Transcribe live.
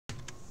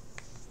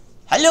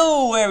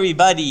Hello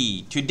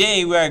everybody!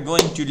 Today we are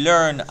going to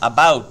learn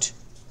about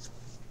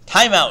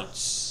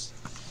timeouts.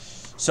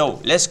 So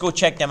let's go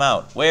check them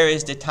out. Where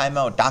is the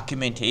timeout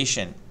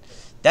documentation?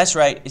 That's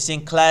right, it's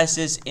in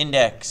classes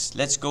index.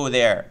 Let's go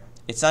there.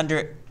 It's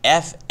under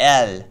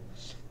FL.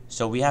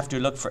 So we have to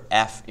look for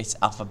F. It's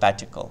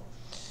alphabetical.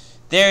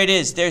 There it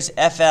is. There's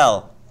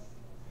FL.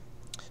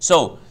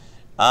 So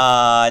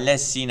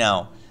let's see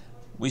now.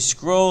 We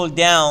scroll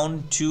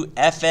down to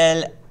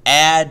FL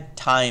add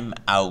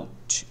timeout.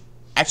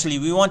 Actually,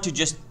 we want to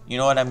just, you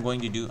know what I'm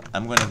going to do?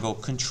 I'm going to go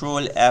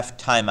Control F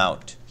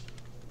timeout.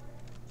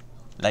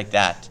 Like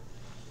that.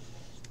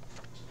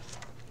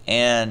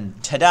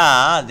 And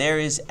ta-da, there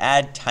is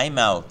add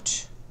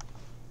timeout.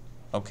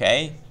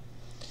 Okay.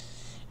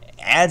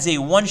 Adds a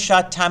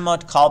one-shot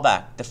timeout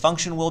callback. The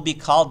function will be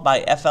called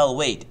by FL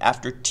wait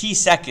after t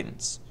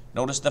seconds.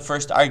 Notice the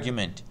first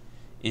argument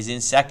is in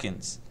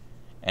seconds.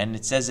 And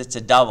it says it's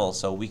a double,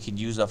 so we could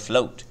use a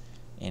float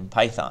in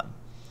Python.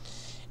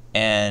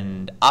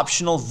 And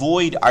optional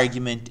void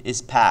argument is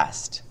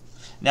passed.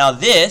 Now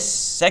this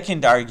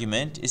second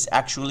argument is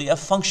actually a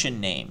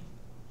function name.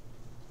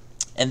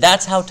 And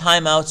that's how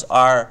timeouts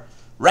are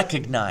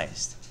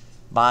recognized,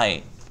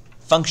 by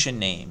function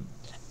name.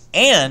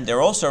 And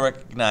they're also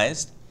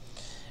recognized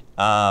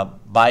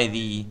by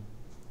the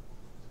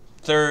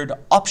third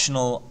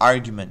optional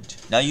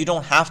argument. Now you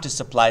don't have to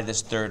supply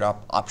this third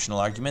optional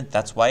argument.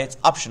 That's why it's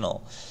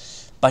optional.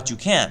 But you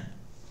can.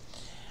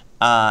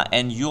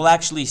 And you'll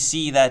actually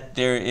see that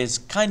there is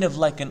kind of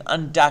like an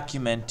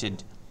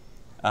undocumented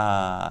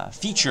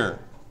feature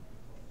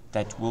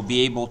that will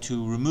be able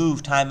to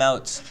remove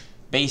timeouts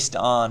based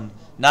on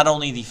not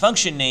only the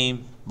function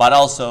name, but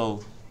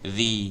also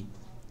the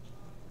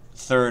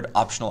third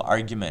optional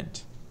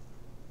argument.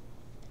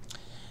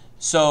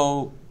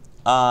 So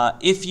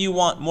if you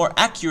want more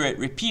accurate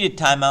repeated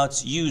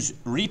timeouts, use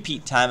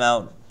repeat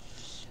timeout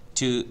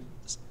to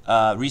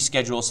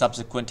reschedule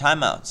subsequent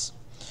timeouts.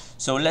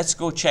 So let's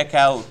go check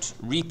out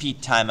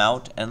repeat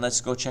timeout and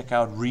let's go check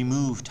out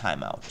remove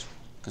timeout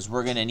because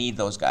we're going to need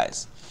those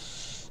guys.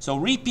 So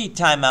repeat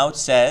timeout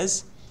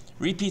says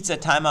repeats a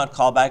timeout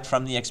callback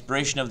from the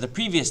expiration of the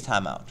previous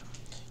timeout.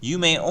 You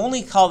may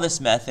only call this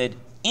method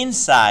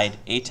inside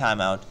a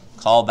timeout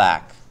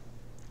callback.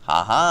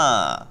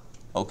 Haha.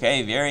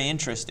 Okay, very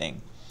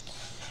interesting.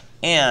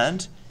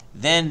 And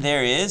then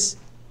there is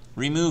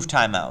remove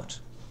timeout.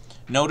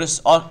 Notice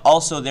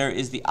also there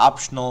is the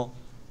optional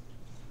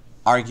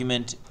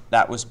argument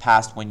that was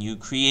passed when you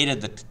created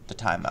the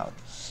timeout.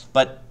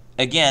 But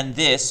again,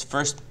 this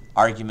first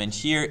argument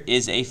here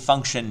is a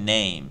function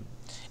name.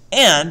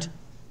 And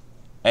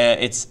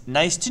it's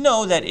nice to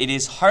know that it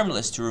is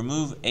harmless to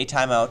remove a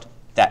timeout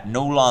that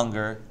no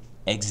longer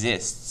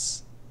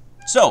exists.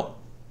 So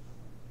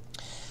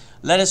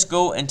let us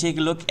go and take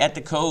a look at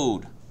the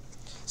code.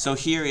 So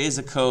here is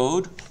a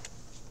code.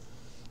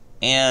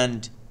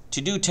 And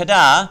to do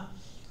ta-da,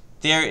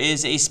 there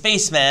is a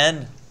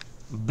spaceman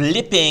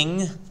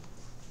blipping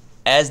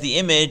as the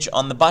image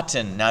on the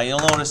button. Now you'll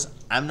notice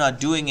I'm not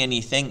doing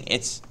anything.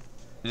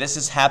 This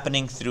is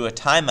happening through a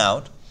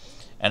timeout,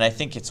 and I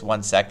think it's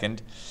 1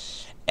 second.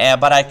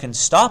 But I can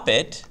stop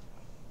it,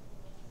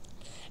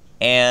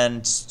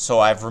 and so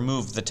I've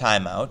removed the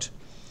timeout.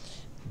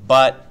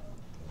 But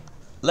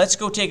let's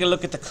go take a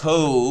look at the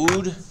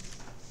code.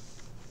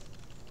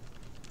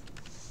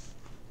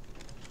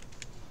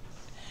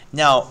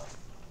 Now,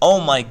 oh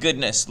my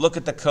goodness, look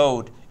at the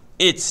code.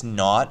 It's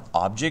not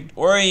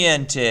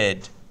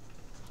object-oriented.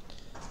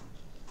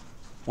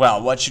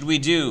 Well, what should we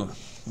do?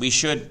 We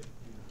should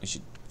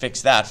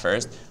fix that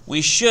first.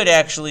 We should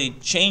actually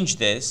change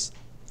this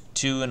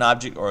to an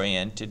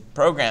object-oriented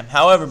program.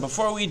 However,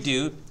 before we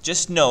do,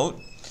 just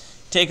note,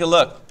 take a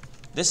look.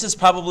 This is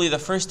probably the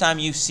first time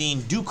you've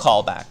seen do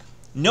callback.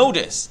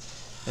 Notice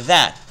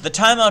that the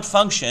timeout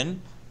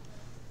function,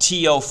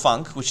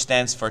 TOFUNC, which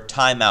stands for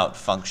timeout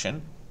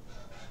function,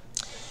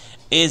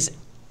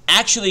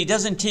 actually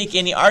doesn't take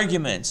any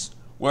arguments,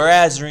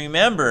 whereas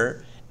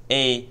remember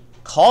a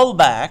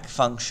callback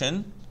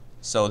function,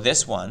 so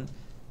this one,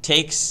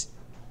 takes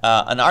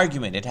an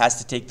argument. It has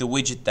to take the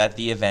widget that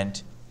the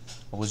event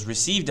was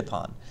received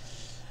upon.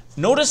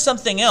 Notice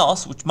something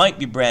else which might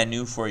be brand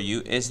new for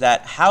you is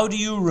that how do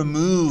you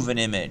remove an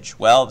image?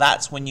 Well,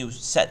 that's when you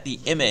set the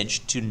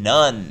image to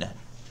none.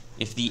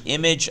 If the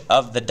image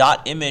of the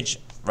dot image,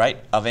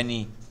 right, of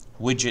any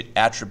widget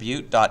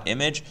attribute dot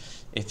image,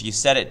 if you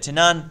set it to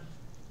none,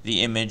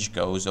 the image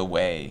goes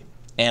away.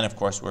 And of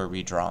course we're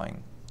redrawing.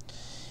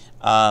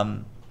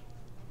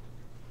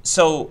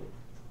 So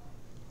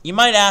you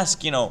might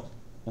ask, you know,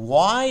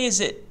 why is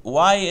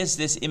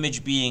this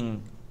image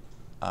being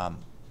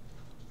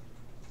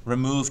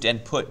removed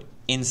and put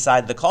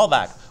inside the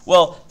callback?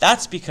 Well,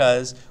 that's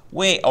because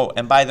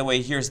and by the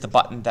way, here's the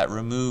button that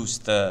removes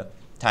the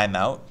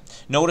timeout.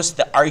 Notice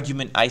the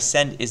argument I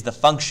send is the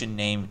function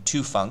name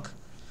tofunc,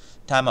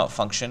 timeout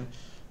function,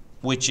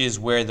 which is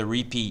where the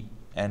repeat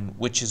and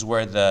which is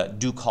where the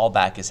do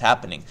callback is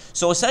happening.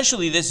 So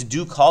essentially this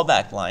do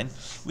callback line,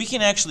 we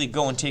can actually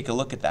go and take a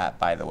look at that,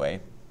 by the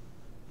way.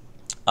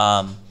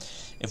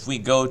 If we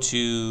go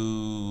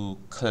to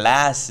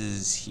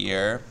classes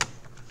here,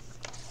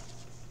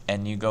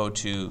 and you go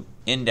to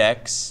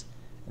index,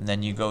 and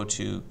then you go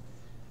to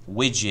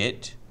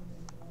widget,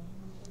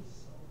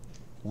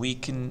 we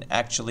can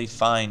actually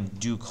find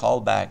do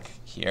callback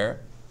here.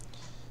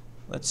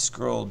 Let's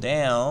scroll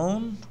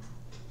down,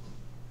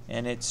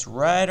 and it's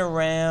right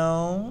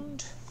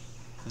around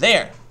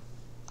there.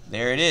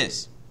 There it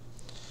is.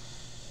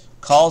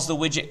 Calls the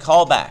widget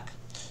callback.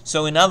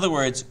 So in other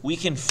words, we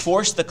can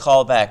force the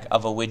callback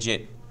of a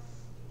widget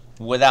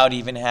without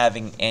even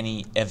having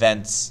any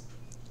events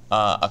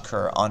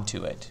occur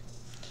onto it.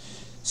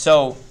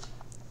 So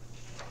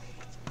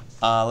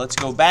let's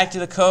go back to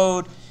the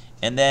code,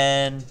 and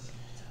then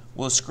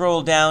we'll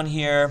scroll down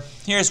here.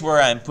 Here's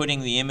where I'm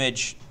putting the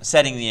image,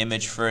 setting the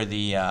image for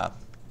the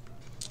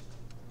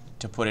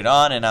to put it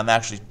on, and I'm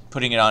actually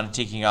putting it on and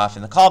taking it off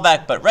in the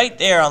callback. But right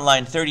there on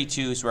line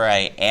 32 is where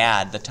I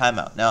add the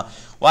timeout. Now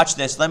watch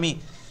this. Let me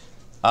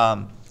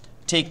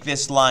take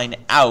this line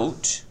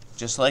out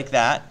just like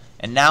that,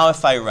 and now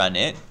if I run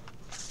it,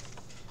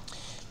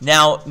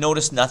 now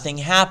notice nothing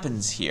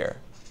happens here.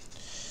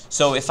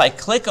 So if I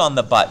click on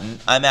the button,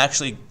 I'm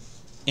actually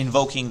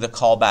invoking the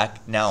callback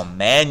now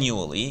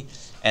manually,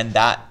 and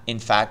that in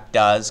fact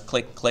does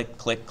click, click,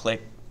 click,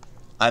 click.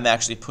 I'm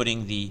actually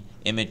putting the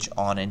image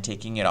on and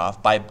taking it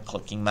off by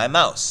clicking my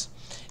mouse.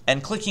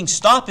 And clicking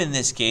stop in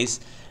this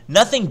case,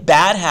 nothing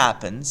bad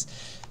happens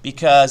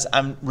because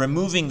I'm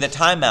removing the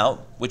timeout,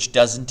 which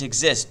doesn't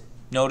exist.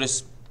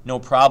 Notice no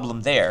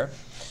problem there,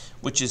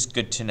 which is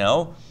good to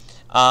know.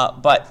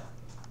 But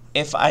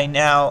if I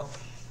now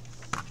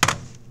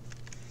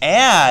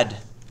add,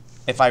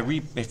 if I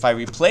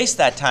replace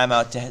that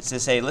timeout to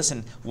say,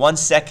 listen, 1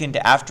 second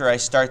after I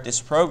start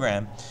this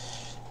program,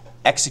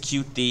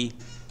 execute the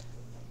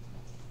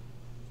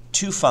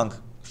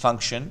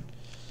function,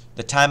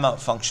 the timeout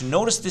function.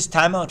 Notice this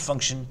timeout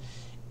function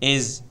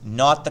is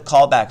not the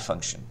callback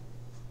function.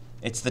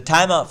 It's the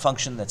timeout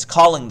function that's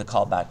calling the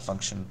callback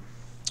function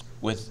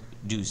with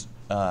do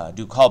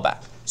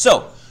callback.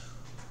 So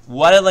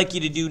what I'd like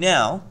you to do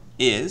now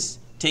is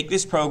take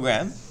this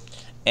program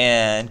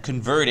and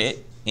convert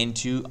it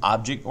into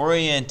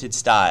object-oriented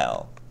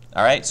style.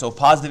 All right, so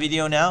pause the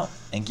video now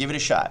and give it a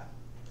shot.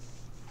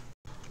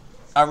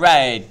 All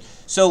right,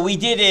 so we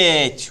did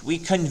it. We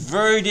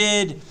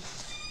converted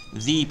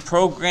the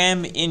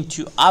program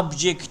into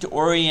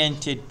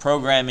object-oriented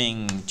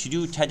programming.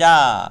 To-do,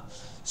 ta-da.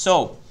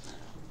 So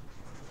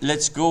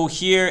let's go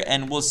here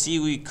and we'll see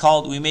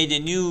we made a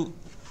new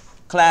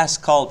class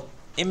called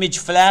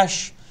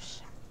ImageFlash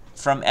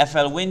from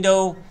FL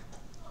window,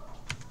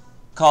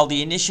 called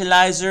the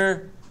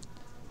initializer,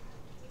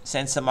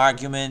 send some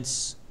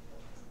arguments,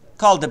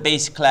 called the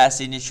base class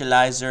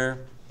initializer,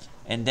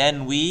 and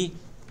then we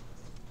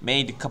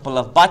made a couple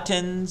of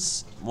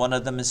buttons. One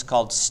of them is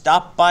called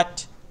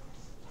Stopbut,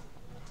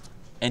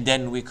 and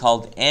then we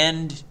called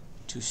end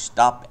to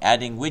stop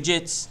adding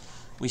widgets.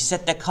 We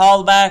set the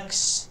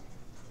callbacks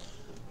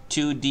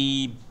to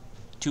the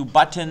two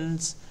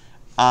buttons,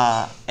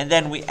 and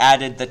then we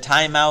added the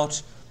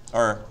timeout.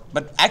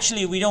 But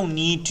actually we don't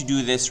need to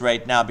do this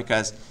right now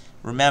because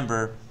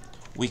remember,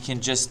 we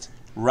can just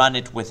run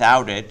it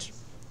without it,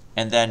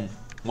 and then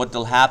what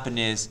will happen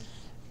is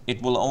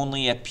it will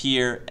only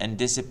appear and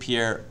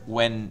disappear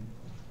when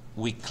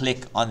we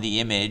click on the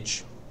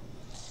image,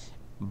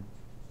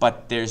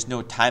 but there's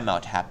no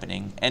timeout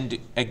happening. And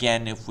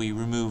again, if we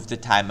remove the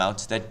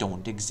timeouts that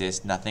don't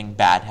exist, nothing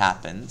bad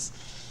happens.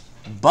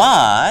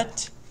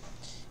 But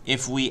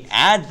if we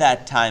add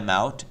that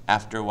timeout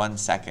after 1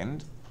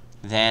 second,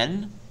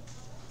 then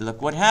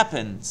look what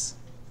happens.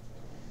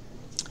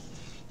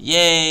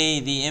 Yay,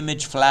 the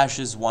image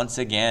flashes once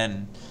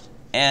again,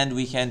 and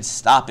we can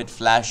stop it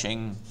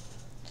flashing.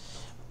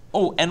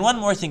 Oh, and one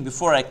more thing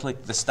before I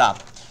click the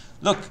stop.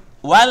 Look,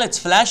 while it's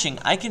flashing,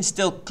 I can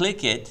still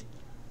click it,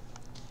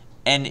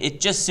 and it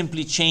just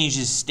simply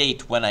changes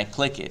state when I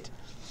click it.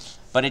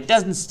 But it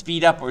doesn't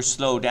speed up or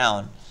slow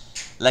down.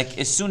 Like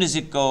as soon as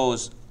it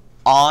goes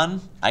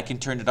on, I can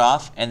turn it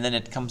off, and then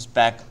it comes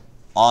back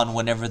on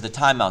whenever the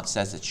timeout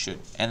says it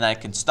should. And I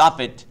can stop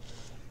it,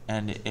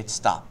 and it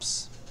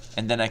stops.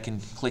 And then I can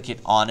click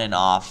it on and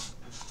off,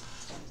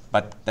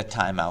 but the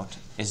timeout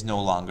is no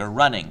longer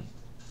running.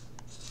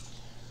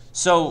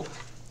 So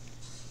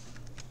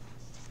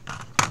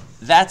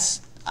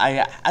that's,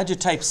 I had to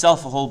type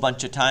self a whole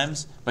bunch of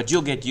times, but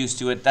you'll get used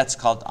to it. That's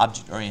called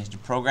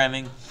object-oriented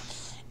programming.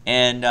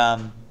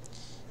 And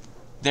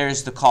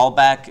there's the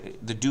callback,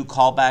 the do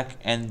callback,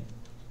 and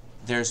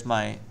there's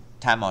my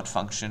timeout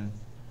function,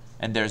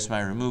 and there's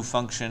my remove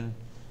function,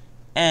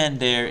 and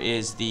there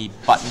is the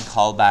button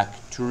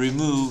callback to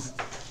remove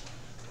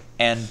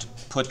and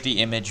put the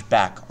image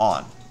back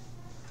on.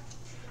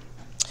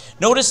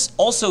 Notice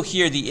also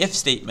here the if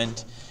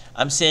statement.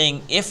 I'm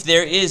saying if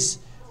there is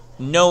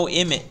no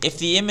image, if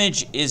the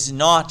image is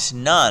not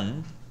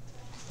none,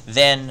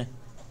 then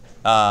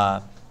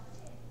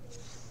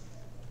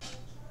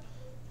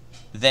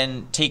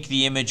take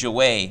the image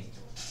away.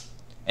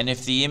 And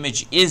if the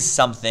image is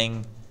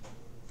something,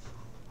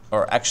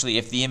 or actually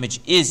if the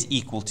image is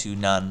equal to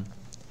none,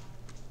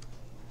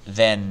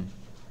 then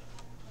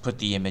put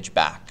the image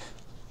back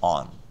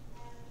on.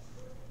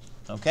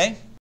 Okay?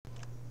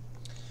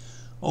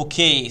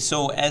 Okay,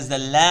 so as the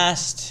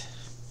last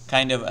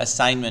kind of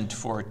assignment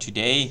for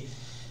today,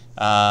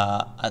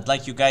 I'd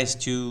like you guys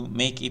to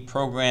make a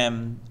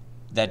program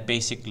that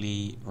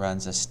basically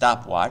runs a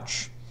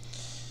stopwatch.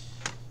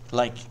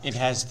 Like, it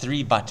has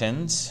 3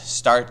 buttons: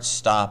 start,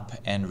 stop,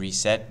 and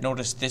reset.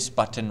 Notice this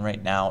button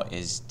right now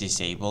is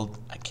disabled.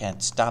 I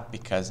can't stop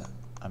because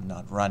I'm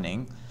not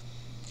running.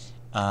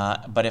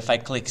 But if I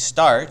click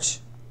start,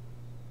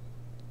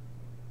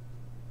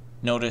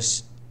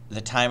 notice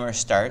the timer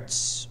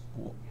starts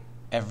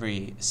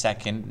every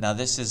second. Now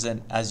this is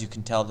as you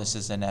can tell, this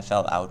is an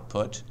FL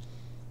output.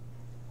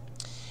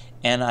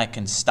 And I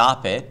can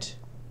stop it.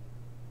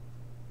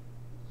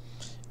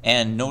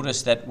 And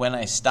notice that when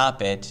I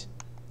stop it,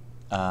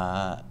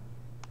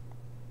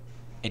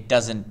 it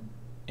doesn't,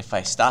 if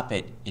I stop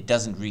it, it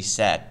doesn't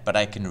reset, but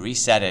I can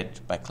reset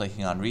it by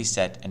clicking on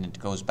reset and it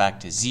goes back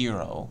to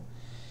 0.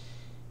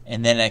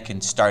 And then I can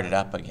start it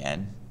up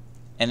again.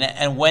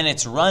 And when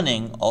it's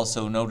running,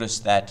 also notice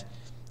that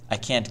I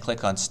can't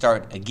click on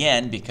start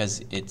again because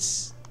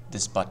this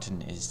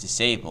button is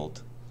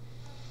disabled.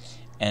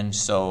 And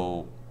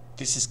so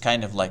this is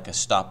kind of like a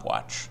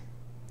stopwatch.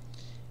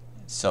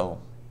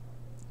 So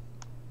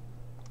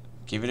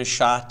give it a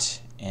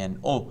shot. And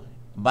oh,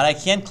 but I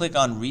can click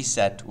on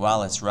reset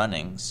while it's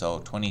running, so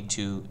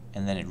 22,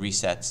 and then it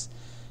resets,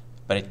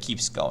 but it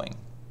keeps going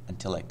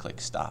until I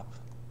click stop.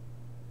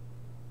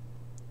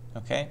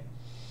 Okay,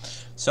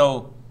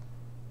 so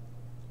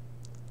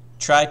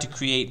try to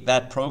create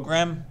that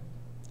program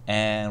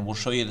and we'll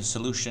show you the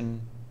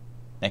solution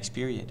next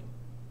period.